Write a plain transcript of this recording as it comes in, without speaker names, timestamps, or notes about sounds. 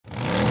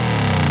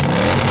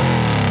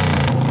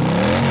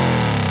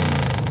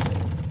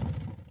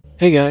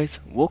Hey guys,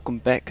 welcome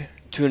back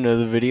to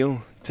another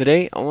video.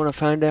 Today I want to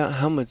find out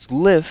how much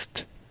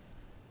lift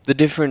the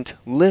different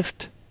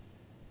lift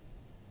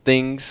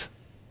things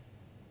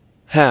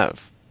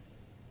have,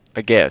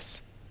 I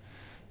guess.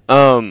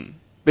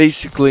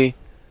 Basically,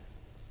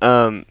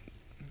 um,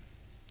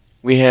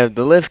 we have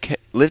the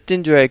lift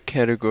and drag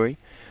category,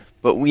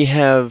 but we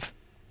have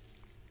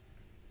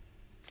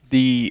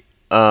the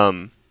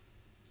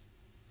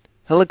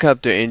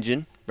helicopter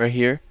engine right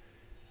here,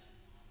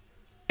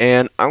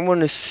 and I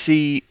want to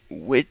see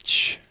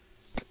which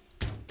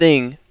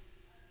thing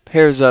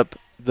pairs up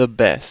the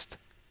best.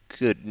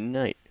 Good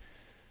night.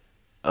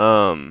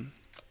 There.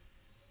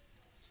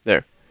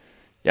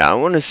 Yeah, I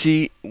want to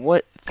see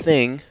what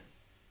thing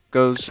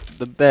goes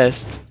the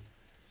best,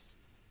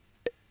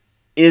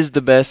 is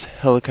the best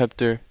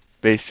helicopter,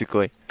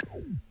 basically.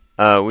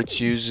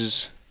 Which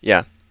uses,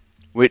 yeah,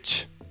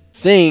 which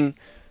thing,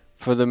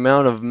 for the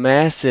amount of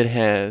mass it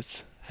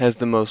has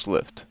the most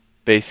lift,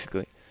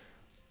 basically.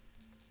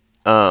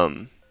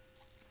 Um,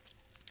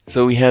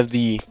 so we have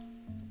the,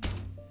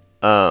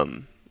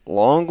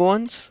 long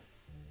ones,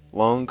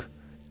 long,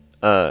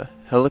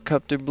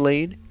 helicopter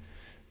blade,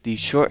 the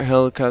short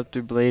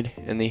helicopter blade,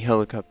 and the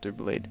helicopter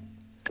blade.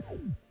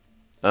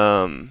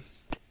 The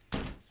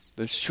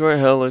short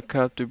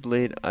helicopter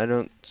blade, I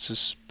don't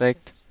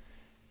suspect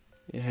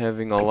it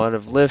having a lot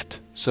of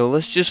lift. So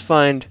let's just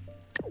find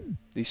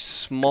the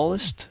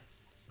smallest,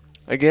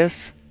 I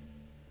guess.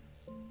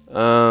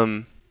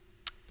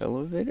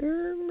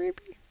 Elevator,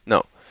 maybe?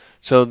 No.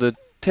 So the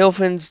tail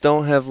fins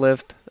don't have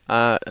lift.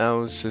 I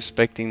was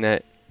suspecting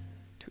that.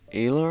 Do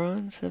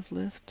ailerons have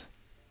lift?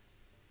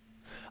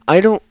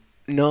 I don't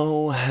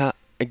know how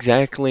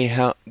exactly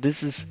how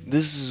this is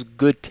a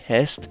good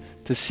test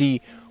to see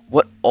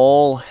what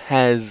all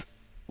has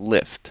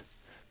lift,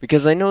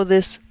 because I know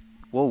this.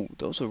 Whoa,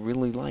 those are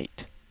really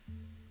light.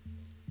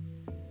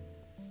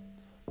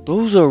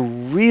 Those are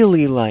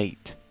really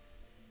light.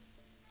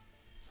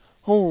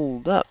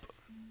 Hold up.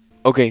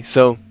 Okay,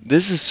 so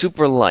this is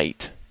super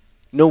light.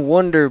 No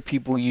wonder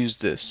people use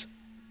this.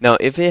 Now,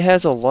 if it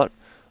has a lot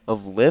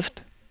of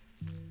lift,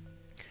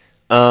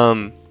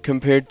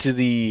 compared to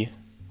the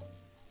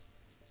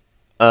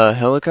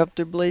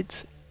helicopter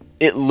blades,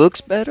 it looks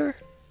better,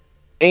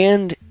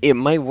 and it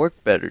might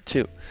work better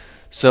too.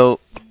 So,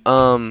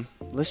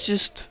 let's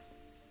just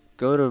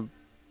go to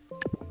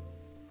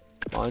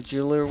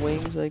modular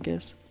wings, I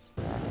guess.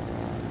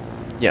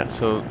 Yeah,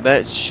 so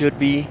that should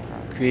be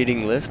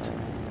creating lift.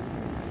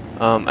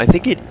 I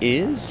think it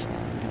is.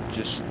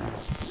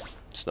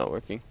 It's not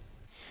working.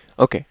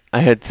 Okay, I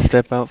had to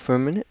step out for a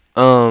minute.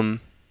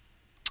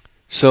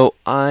 So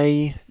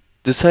I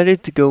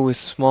decided to go with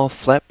small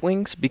flap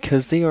wings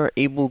because they are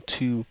able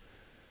to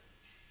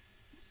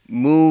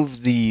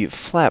move the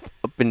flap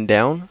up and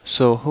down.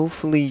 So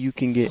hopefully you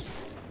can get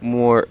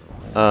more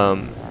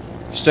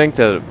strength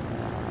out of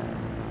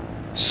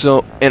it.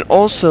 So, and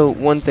also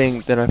one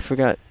thing that I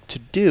forgot to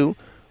do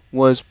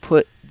was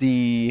put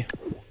the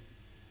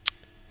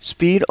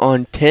speed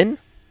on 10.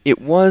 It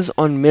was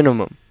on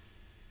minimum.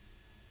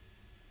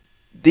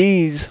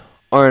 These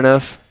are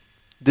enough.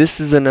 This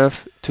is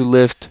enough to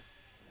lift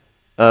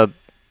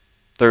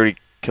 30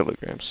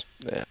 kilograms.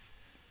 Yeah.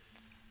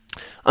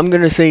 I'm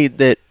gonna say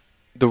that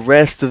the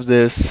rest of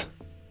this,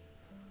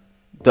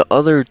 the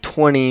other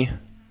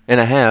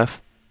 20.5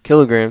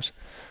 kilograms,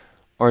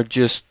 are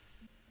just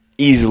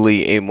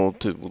easily able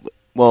to,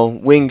 well,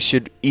 wings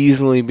should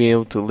easily be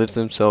able to lift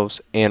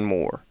themselves and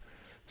more.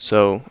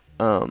 So,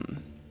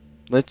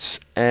 let's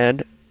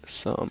add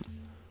some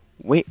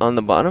weight on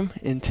the bottom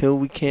until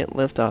we can't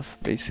lift off,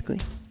 basically.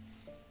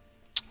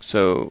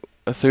 So,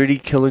 a 30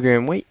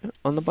 kilogram weight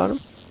on the bottom.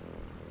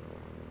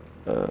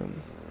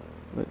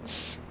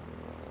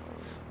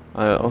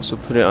 I also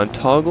put it on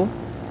toggle,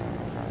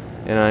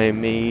 and I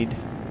made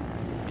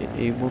it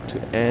able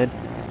to add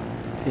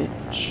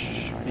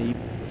pitch, maybe.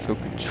 So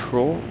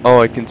control, oh,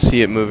 I can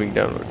see it moving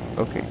downward.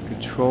 Okay,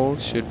 control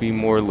should be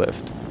more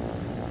lift.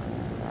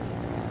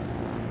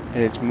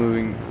 And it's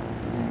moving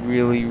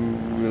really,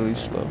 really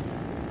slow.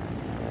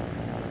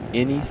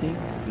 Anything?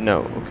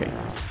 No, okay.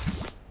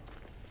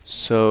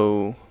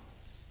 So,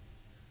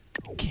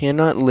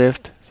 cannot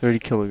lift 30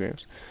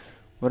 kilograms.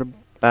 What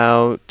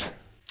about,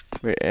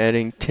 we're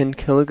adding 10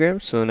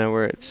 kilograms, so now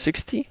we're at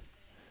 60.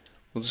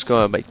 We'll just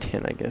go out by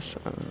 10, I guess.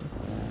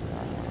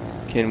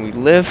 Can we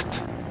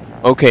lift?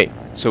 Okay,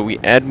 so we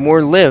add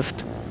more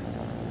lift.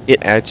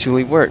 It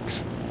actually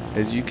works,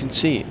 as you can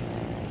see.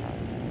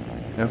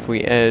 Now if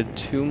we add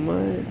too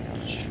much,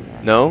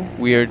 no,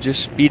 we are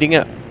just speeding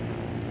up.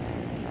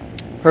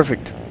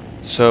 Perfect.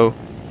 So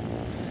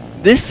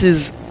this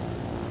is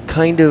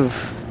kind of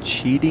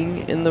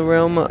cheating in the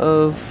realm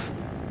of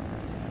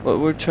what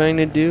we're trying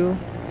to do,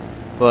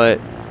 but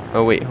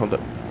oh wait, hold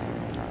up.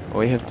 All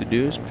we have to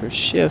do is press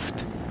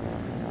shift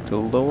to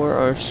lower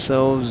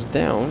ourselves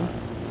down.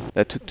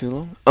 That took too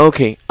long.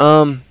 Okay,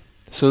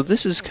 so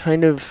this is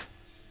kind of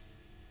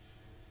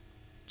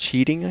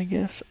cheating, I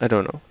guess. I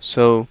don't know.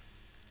 So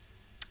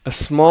a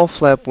small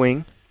flap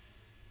wing,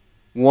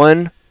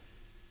 one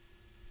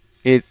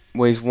It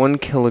weighs 1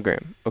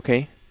 kilogram,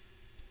 okay?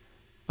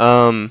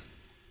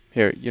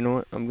 Here, you know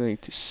what? I'm going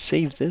to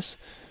save this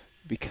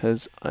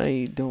because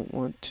I don't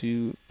want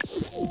to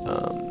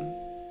um,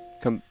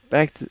 come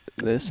back to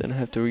this and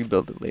have to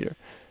rebuild it later.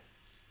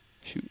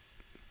 Shoot.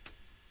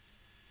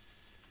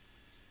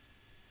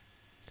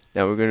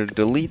 Now we're going to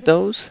delete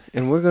those,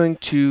 and we're going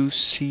to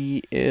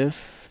see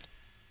if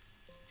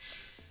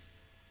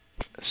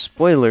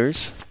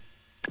spoilers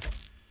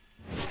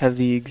have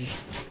the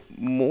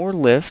more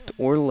lift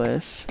or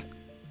less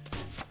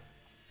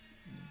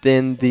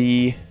than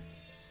the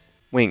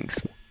wings,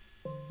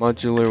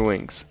 modular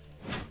wings.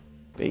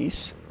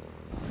 Base.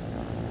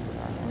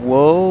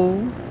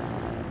 Whoa.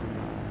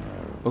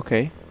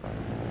 Okay.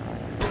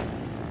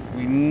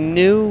 We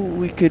knew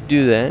we could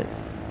do that.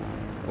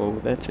 Whoa,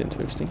 that's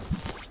interesting.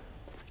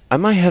 I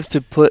might have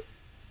to put,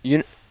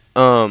 you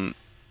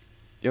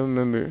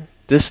remember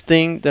this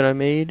thing that I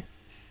made?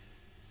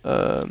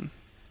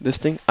 This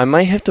thing? I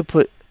might have to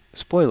put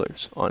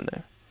spoilers on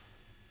there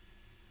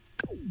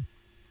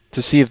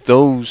to see if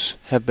those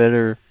have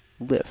better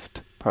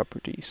lift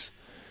properties.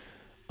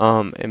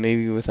 And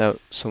maybe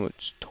without so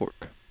much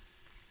torque.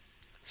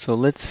 So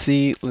let's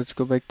see, let's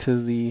go back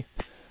to the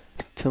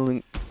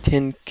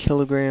 10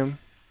 kilogram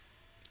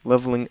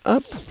leveling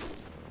up.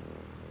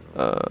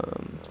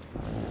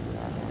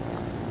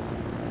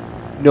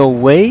 No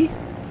way?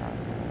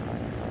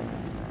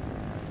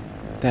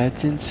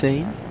 That's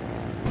insane.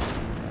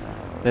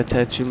 That's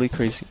actually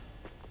crazy.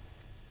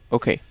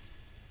 Okay.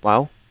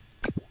 Wow.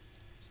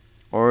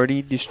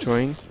 Already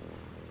destroying.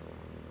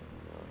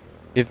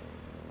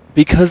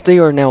 Because they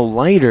are now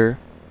lighter,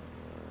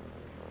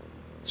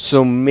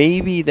 so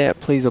maybe that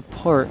plays a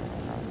part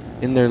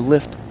in their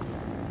lift.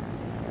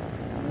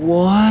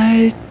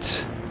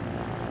 What?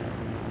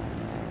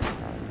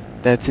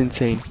 That's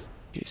insane.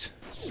 Jeez.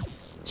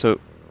 So,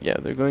 yeah,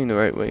 they're going the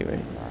right way,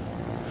 right?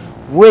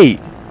 Wait!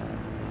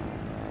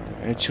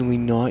 They're actually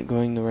not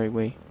going the right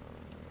way.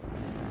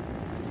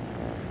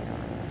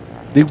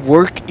 They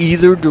work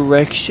either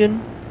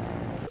direction?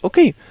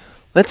 Okay,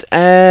 let's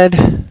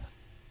add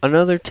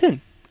another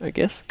 10, I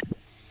guess.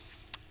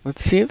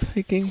 Let's see if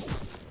we can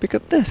pick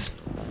up this.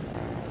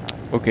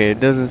 Okay, it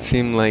doesn't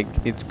seem like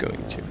it's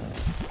going to.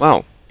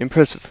 Wow,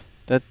 impressive.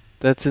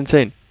 That's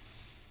insane.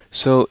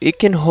 So it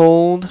can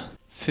hold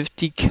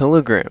 50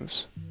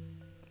 kilograms.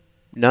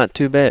 Not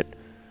too bad.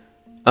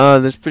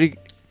 That's pretty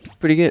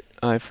good.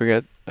 I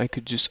forgot I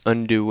could just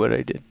undo what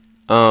I did.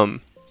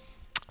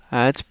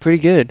 That's pretty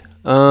good.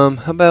 How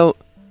about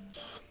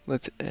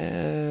let's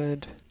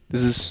add,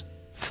 this is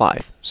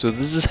 5. So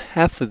this is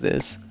half of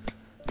this.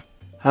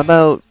 How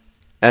about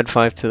add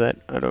 5 to that?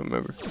 I don't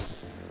remember.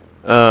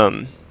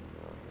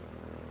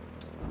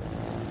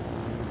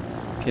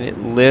 Can it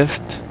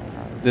lift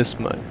this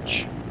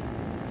much?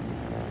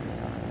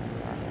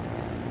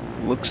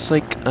 Looks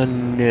like a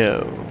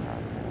no.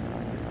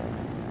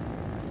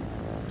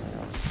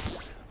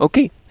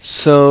 Okay,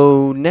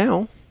 so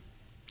now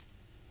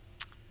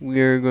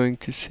we're going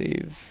to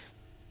save.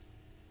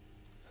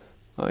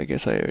 Oh, I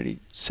guess I already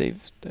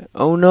saved that.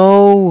 Oh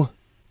no!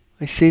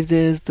 I saved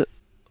it as the.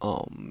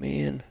 Oh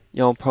man.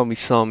 Y'all probably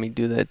saw me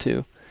do that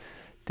too.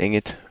 Dang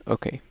it.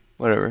 Okay,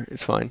 whatever,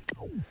 it's fine.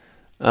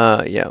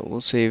 Yeah,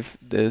 we'll save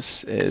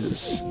this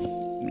as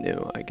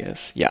new, I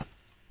guess. Yeah.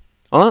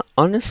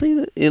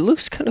 Honestly, it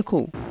looks kind of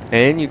cool.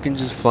 And you can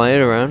just fly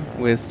it around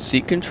with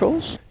seat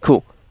controls.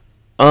 Cool.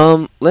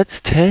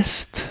 Let's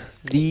test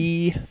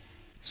the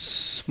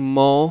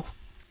small,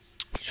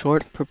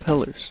 short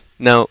propellers.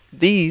 Now,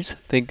 these,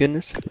 thank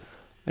goodness,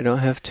 I don't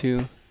have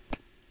to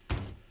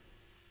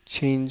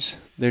change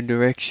their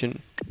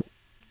direction.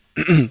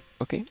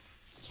 Okay,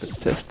 let's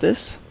test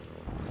this.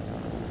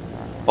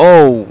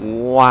 Oh,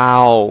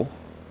 wow.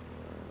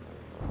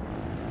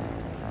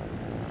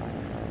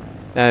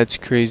 That's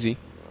crazy.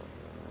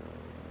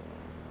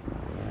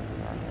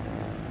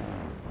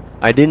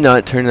 I did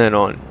not turn that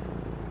on.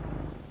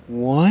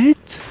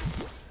 What?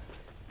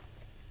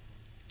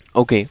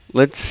 Okay,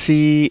 let's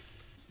see.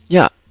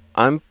 Yeah,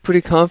 I'm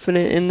pretty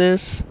confident in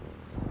this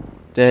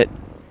that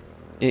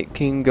it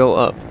can go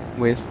up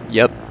with,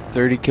 yep,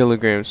 30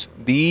 kilograms.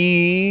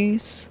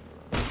 These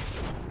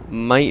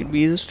might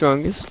be the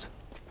strongest.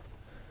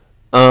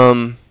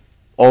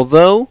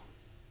 Although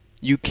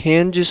you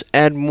can just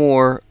add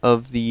more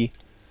of the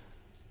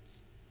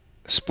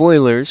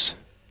spoilers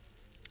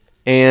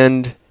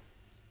and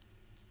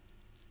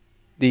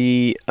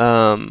the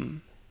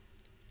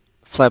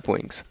flap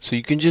wings. So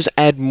you can just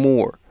add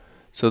more.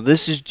 So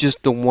this is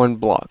just the one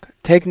block.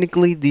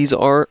 Technically, these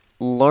are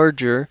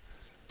larger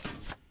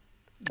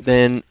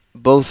than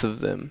both of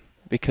them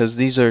because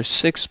these are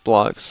 6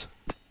 blocks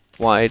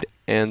wide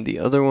and the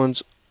other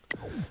ones,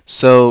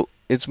 so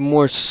it's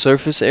more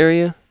surface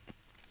area.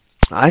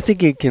 I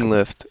think it can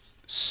lift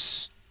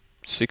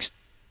 60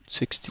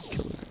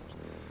 kilograms.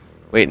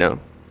 Wait, no.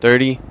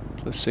 30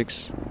 plus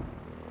 6.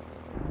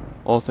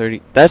 All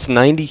 30. That's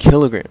 90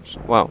 kilograms.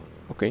 Wow.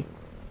 Okay.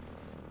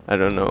 I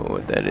don't know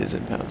what that is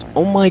in pounds.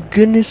 Oh my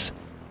goodness.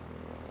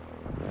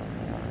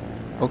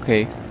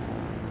 Okay.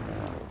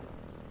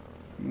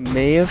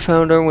 may have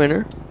found our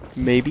winner.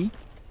 Maybe.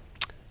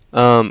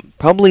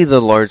 Probably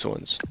the large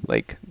ones.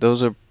 Like,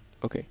 those are...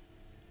 Okay.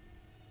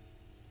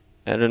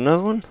 Add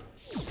another one.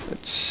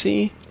 Let's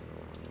see.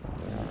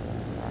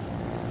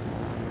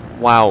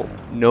 Wow,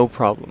 no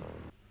problem.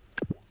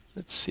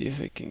 Let's see if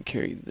it can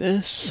carry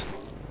this.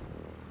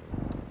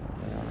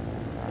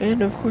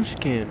 And of course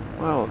it can.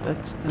 Wow,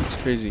 that's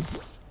crazy.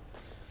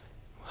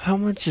 How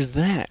much is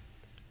that?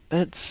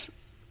 That's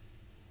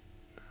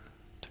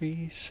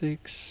 3,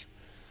 6,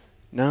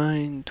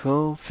 9,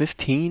 12,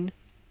 15.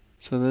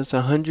 So that's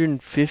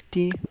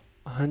 150,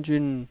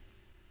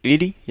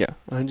 180? Yeah,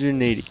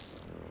 180.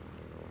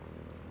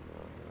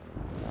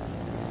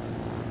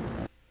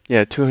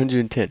 Yeah,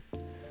 210.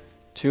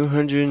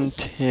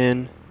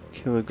 210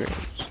 kilograms.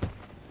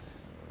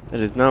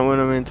 That is not what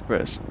I meant to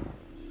press.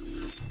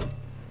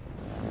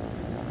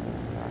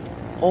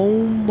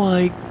 Oh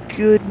my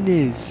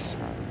goodness!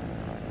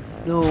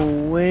 No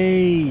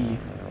way!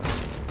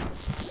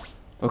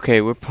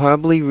 Okay, we're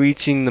probably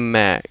reaching the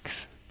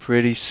max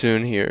pretty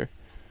soon here.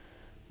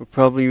 We're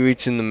probably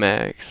reaching the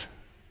max.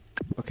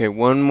 Okay,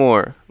 one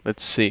more.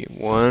 Let's see.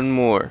 One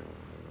more.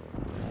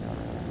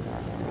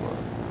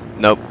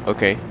 Nope.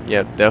 Okay.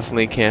 Yeah,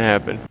 definitely can't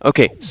happen.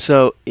 Okay,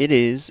 so it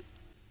is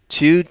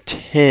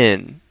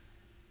 210.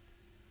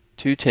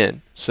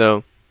 210.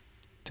 So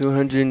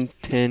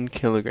 210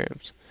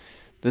 kilograms.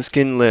 This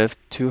can lift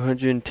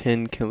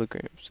 210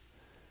 kilograms.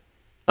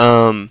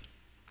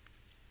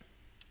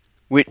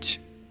 Which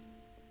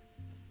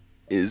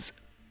is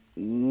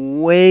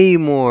way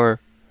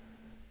more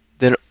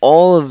than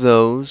all of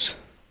those.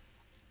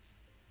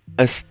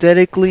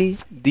 Aesthetically,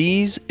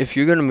 these, if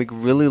you're gonna make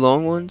really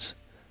long ones,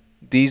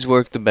 these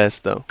work the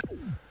best though.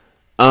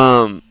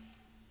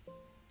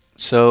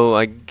 So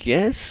I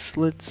guess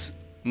let's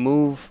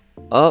move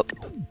up.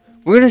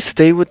 We're gonna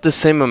stay with the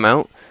same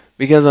amount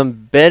because I'm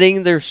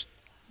betting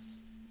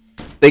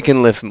they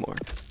can lift more.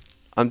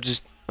 I'm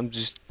just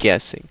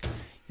guessing.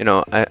 You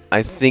know,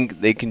 I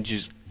think they can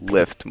just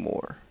lift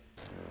more.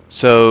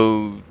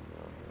 So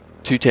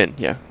 210,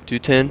 yeah,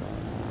 210.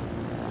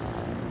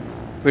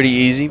 Pretty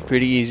easy,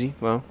 pretty easy.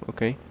 Well,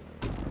 okay.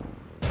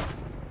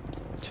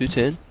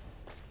 210.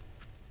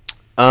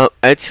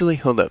 Actually,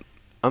 hold up.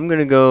 I'm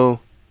gonna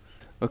go.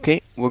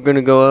 Okay, we're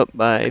gonna go up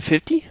by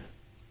 50.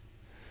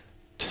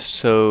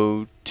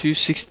 So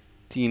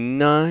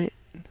 269.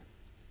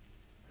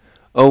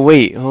 Oh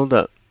wait, hold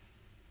up.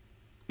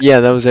 Yeah,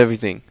 that was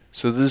everything.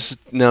 So this is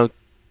now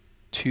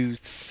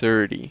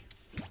 230.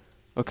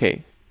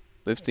 Okay,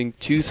 lifting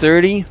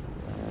 230.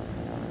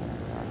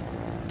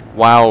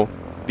 Wow,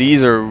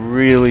 these are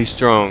really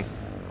strong.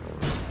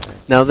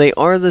 Now they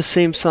are the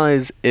same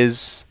size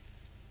as,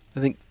 I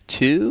think,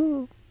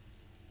 2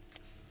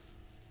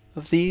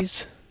 of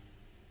these.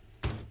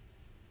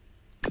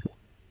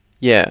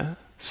 Yeah,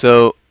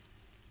 so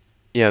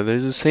yeah,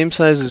 there's the same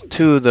size as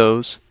 2 of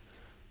those,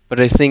 but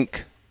I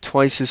think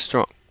twice as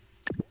strong.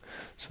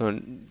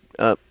 So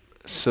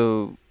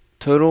so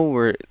total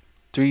we're at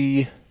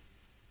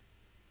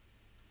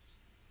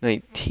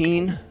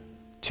 319,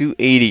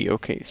 280.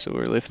 Okay, so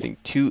we're lifting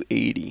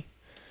 280,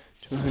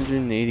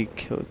 280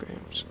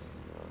 kilograms.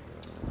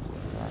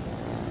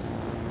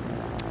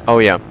 Oh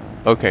yeah,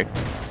 okay,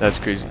 that's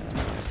crazy.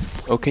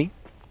 Okay,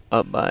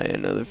 up by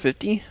another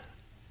 50.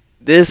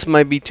 This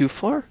might be too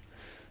far,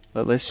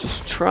 but let's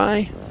just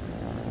try.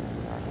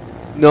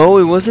 No,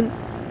 it wasn't.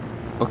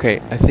 Okay,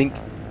 I think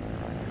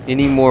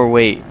any more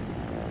weight,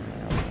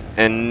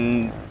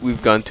 and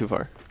we've gone too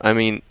far. I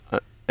mean,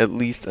 at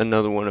least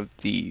another one of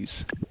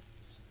these.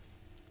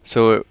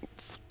 So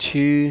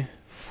 2,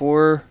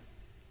 4,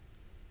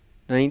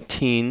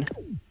 19,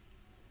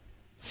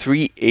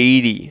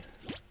 380.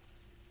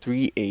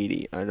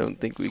 380. I don't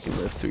think we can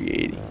lift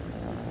 380.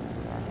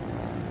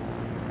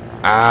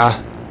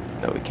 Ah,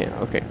 no, we can't.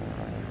 Okay.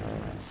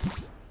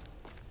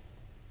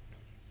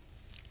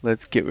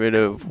 Let's get rid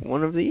of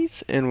one of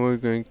these, and we're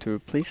going to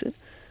replace it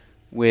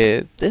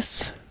with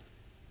this.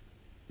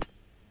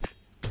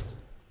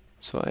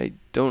 So I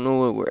don't know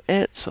what we're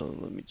at, so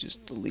let me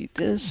just delete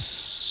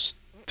this.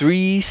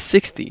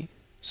 360.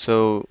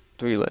 So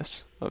 3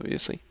 less,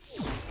 obviously.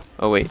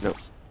 Oh wait, no.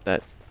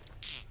 That.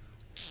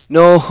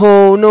 No,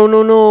 no,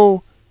 no,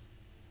 no.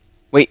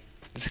 Wait,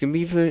 this can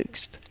be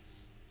fixed.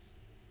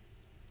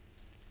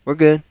 We're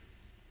good.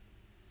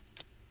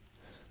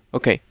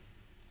 Okay.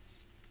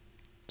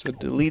 So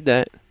delete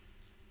that.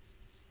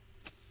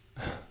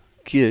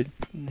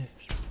 Goodness.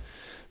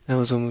 That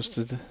was almost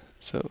the.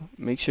 So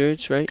make sure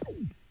it's right.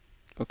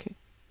 Okay.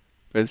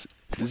 Press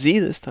Z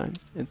this time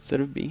instead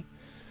of B.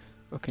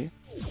 Okay.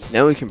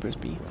 Now we can press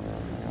B.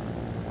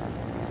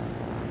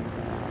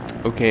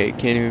 Okay,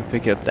 can't even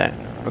pick up that.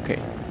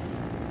 Okay.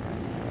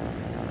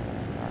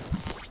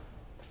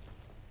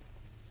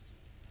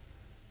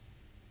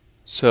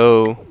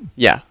 So,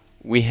 yeah,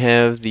 we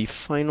have the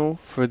final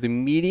for the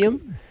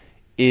medium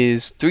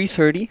is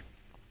 330.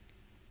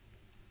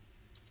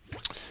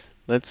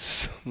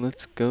 Let's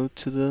go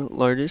to the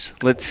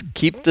largest. Let's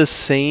keep the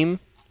same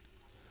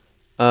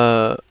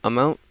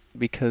amount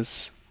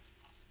because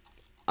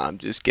I'm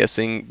just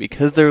guessing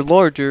because they're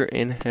larger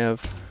and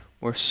have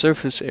more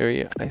surface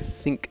area, I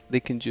think they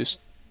can just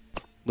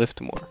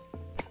lift more.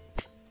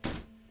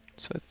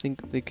 So I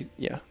think they could,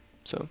 yeah.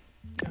 So,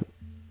 yeah.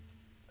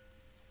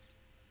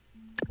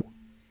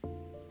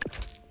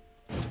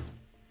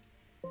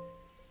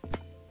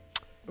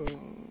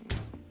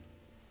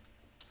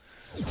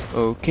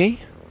 Okay.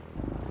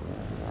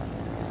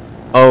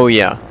 Oh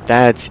yeah,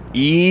 that's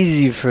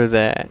easy for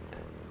that.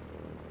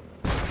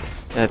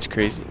 That's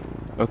crazy.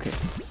 Okay.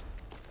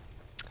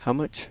 How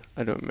much?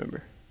 I don't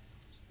remember.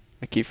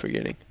 I keep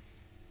forgetting.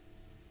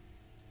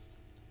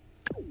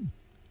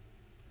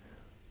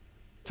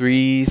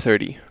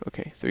 330.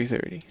 Okay,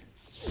 330.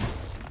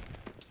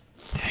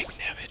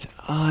 Dangnabbit.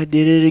 Oh, I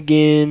did it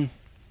again.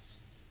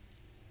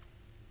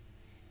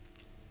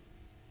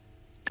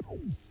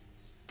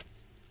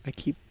 I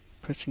keep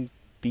pressing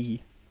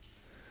B.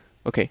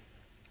 Okay.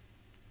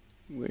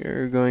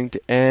 We're going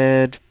to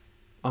add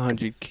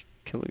 100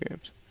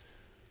 kilograms.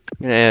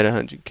 I'm going to add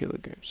 100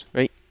 kilograms,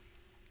 right?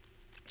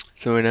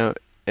 So we're now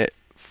at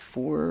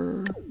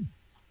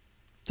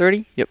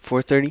 430? Yep,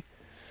 430.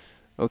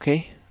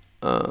 Okay.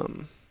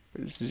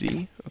 Where's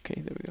Z?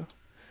 Okay, there we go.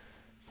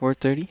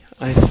 430.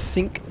 I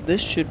think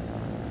this should...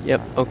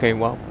 Yep, okay,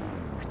 wow.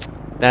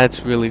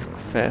 That's really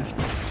fast.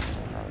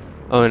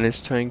 Oh, and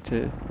it's trying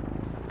to...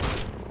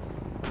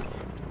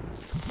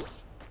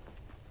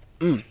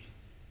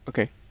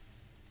 Okay.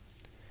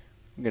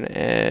 I'm gonna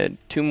add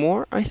 2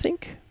 more, I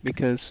think,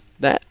 because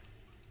that...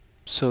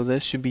 So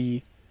that should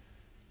be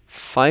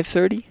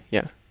 530?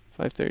 Yeah,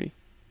 530.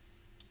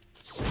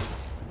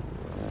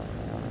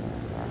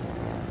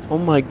 Oh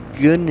my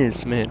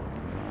goodness, man.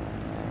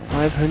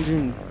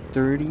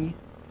 530?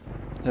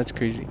 That's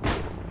crazy.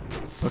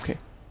 Okay.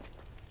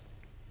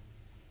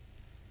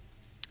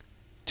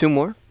 2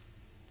 more,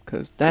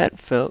 because that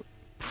felt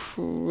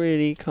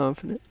pretty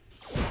confident.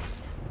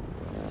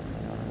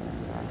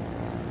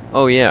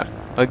 Oh yeah,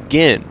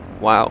 again,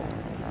 wow.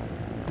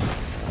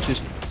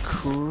 Just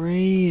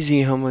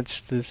crazy how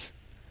much this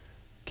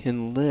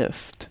can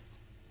lift.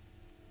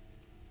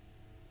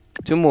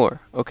 2 more,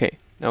 okay.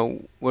 Now,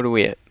 what are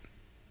we at?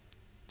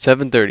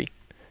 730.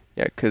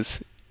 Yeah,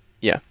 because,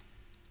 yeah.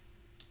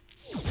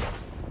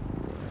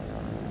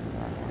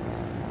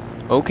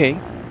 Okay.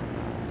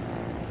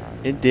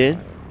 It did.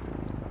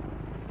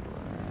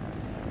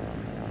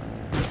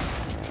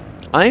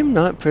 I am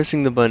not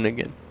pressing the button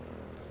again.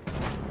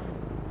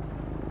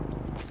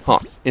 Huh,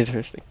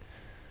 interesting.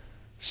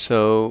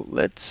 So,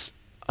 let's...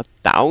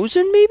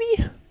 1,000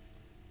 maybe?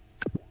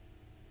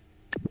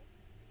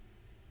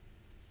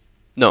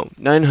 No,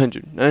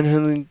 900.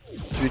 900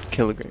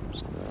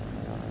 kilograms.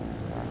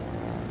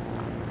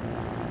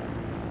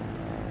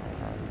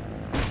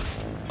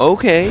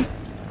 Okay.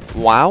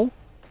 Wow.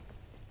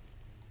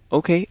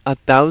 Okay,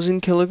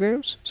 1,000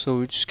 kilograms. So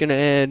we're just gonna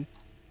add...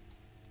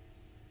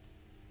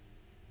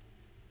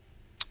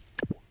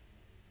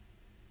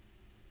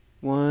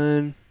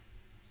 One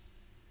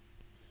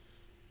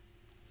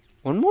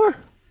more?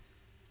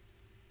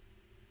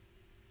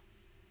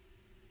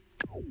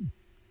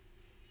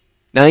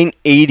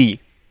 $980.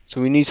 So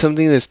we need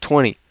something that's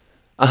 20.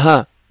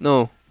 Aha,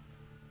 no.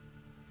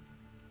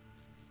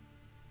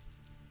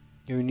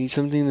 Yeah, we need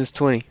something that's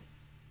 20.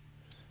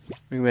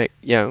 Bring back.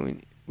 Yeah,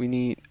 we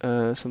need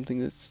something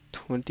that's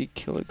 20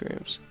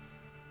 kilograms.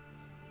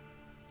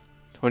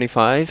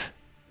 25,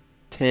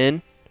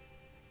 10,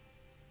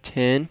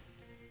 10,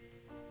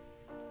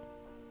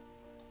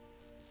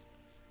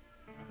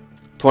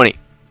 20.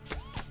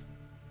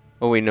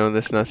 Oh wait, no,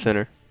 that's not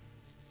center.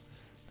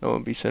 That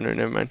won't be center,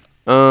 never mind.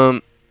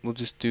 We'll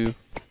just do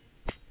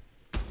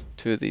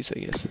 2 of these, I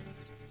guess.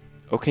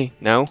 Okay,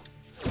 now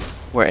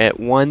we're at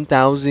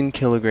 1,000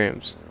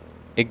 kilograms.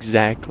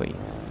 Exactly.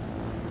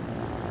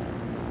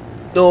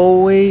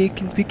 No way, it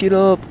can pick it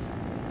up.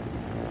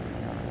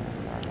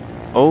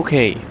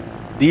 Okay,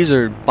 these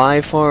are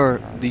by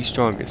far the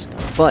strongest,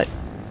 but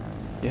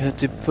you have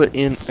to put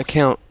in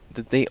account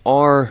that they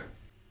are...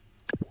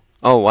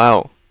 Oh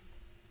wow,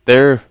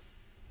 they're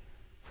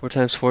 4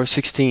 times 4,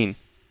 16.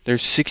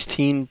 There's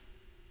 16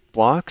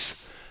 blocks?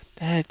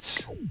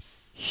 That's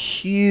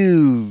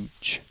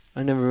huge.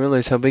 I never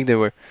realized how big they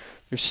were.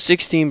 There's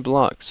 16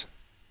 blocks.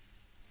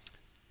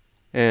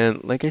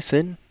 And like I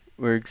said,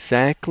 we're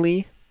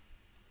exactly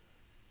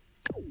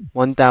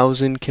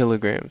 1,000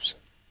 kilograms.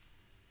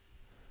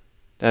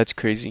 That's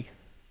crazy.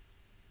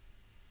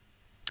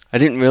 I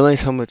didn't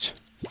realize how much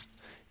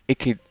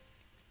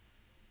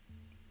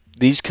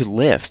these could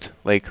lift,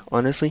 like,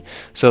 honestly.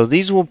 So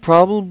these will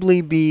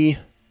probably be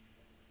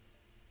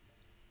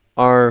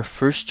our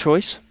first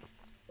choice.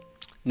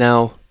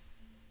 Now,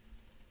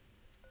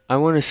 I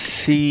want to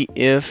see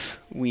if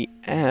we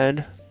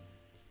add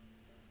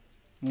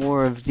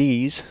more of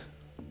these.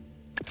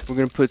 We're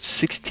going to put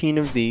 16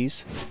 of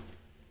these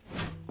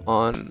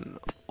on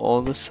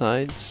all the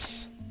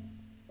sides.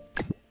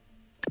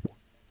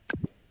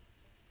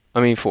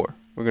 I mean 4.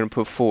 We're going to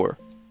put 4.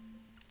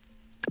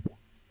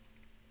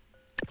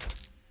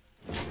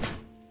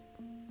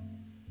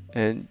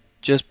 And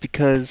just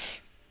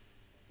because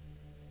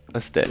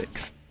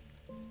aesthetics.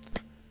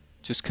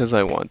 Just because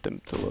I want them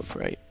to look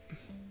right.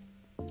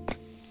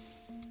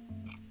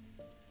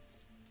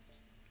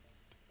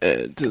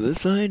 And to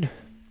this side.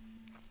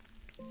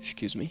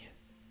 Excuse me.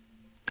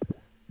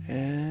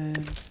 And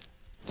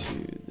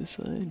to this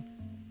side.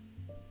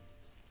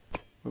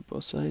 Or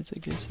both sides, I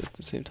guess, at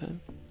the same time.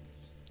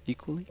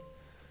 Equally.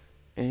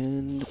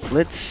 And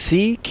let's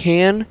see,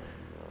 can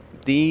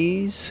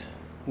these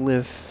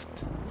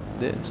lift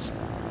this?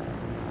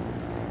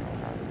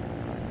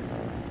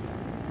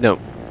 No.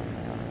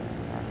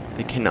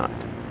 They cannot.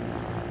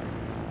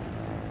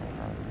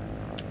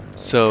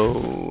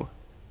 So,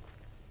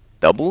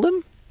 double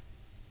them?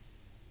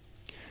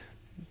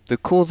 The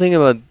cool thing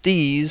about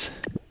these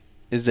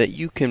is that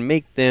you can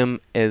make them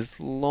as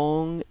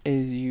long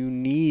as you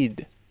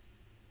need.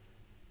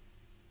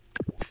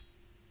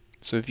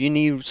 So if you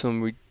need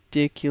some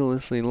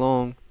ridiculously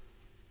long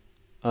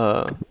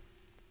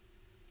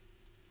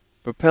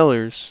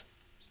propellers,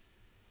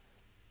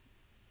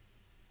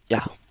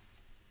 yeah,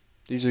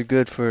 these are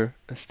good for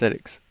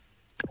aesthetic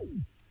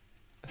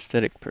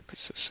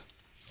purposes.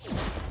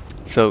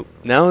 So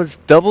now it's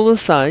double the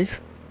size.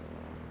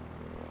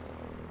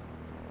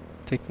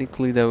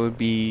 Technically that would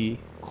be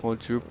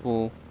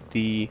quadruple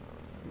the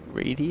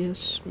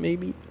radius,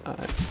 maybe?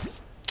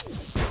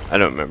 I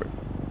don't remember.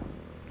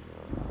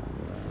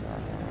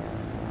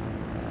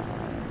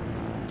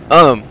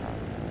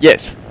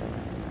 Yes.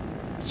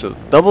 So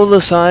double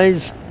the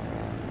size,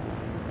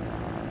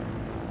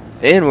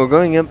 and we're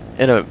going up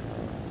at a,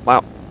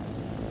 wow,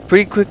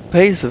 pretty quick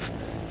pace of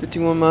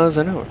 51 miles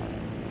an hour.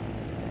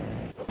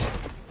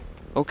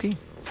 Okay.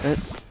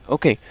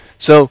 Okay.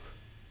 So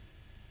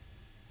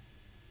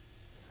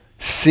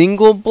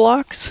single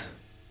blocks,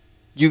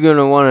 you're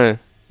gonna want to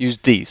use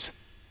these.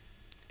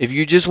 If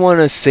you just want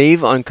to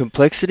save on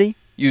complexity,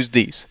 use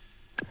these.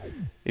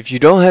 If you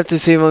don't have to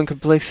save on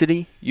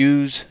complexity,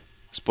 use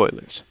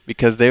spoilers,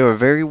 because they are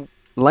very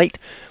light.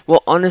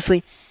 Well,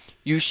 honestly,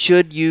 you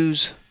should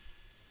use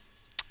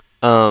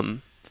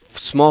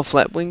small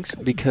flat wings,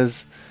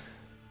 because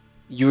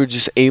you're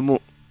just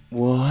able.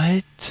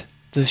 What?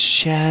 The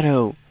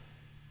shadow.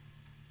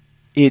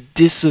 It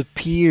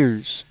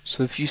disappears.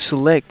 So if you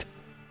select.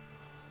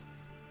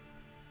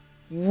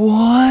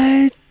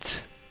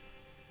 What?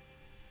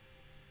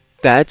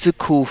 That's a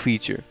cool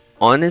feature.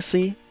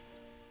 Honestly,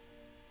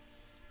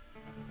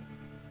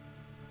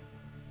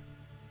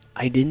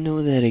 I didn't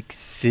know that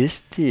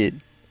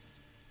existed.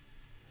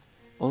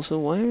 Also,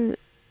 why are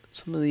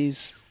some of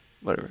these,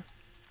 whatever.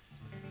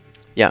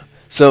 Yeah,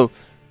 so,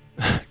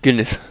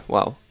 goodness,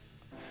 wow.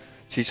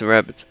 See some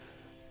rabbits.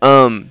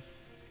 So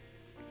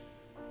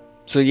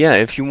yeah,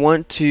 if you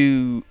want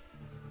to,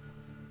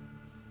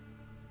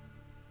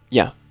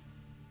 yeah,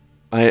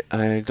 I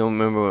don't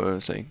remember what I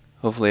was saying.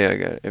 Hopefully I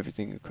got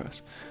everything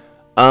across.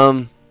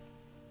 How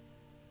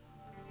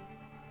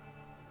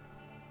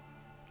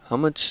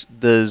much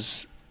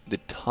does the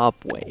top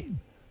weigh?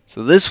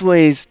 So this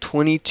weighs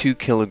 22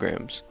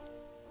 kilograms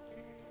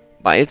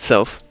by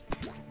itself.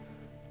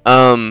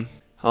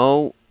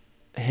 How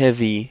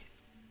heavy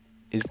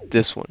is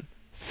this one?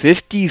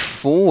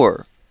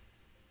 54.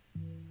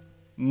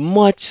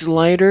 Much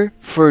lighter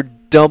for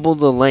double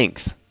the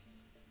length.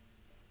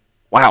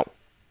 Wow.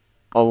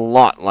 A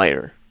lot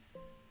lighter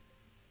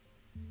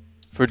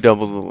for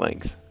double the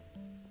length.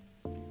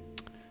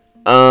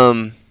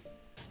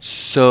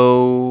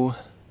 So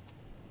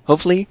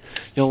hopefully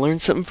you'll learn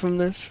something from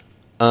this.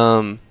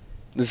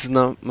 This is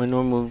not my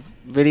normal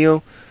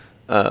video.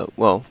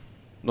 Well,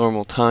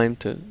 normal time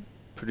to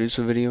produce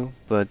a video,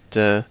 but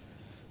I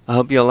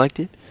hope y'all liked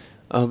it.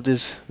 I hope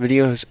this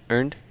video has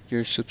earned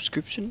your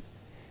subscription,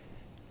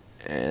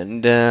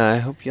 and I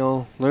hope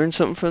y'all learned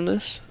something from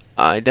this.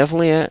 I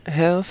definitely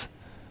have.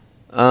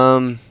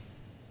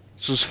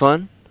 This was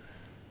fun,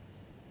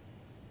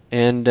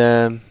 and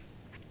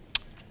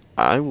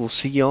I will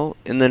see y'all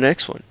in the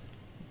next one.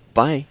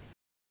 Bye.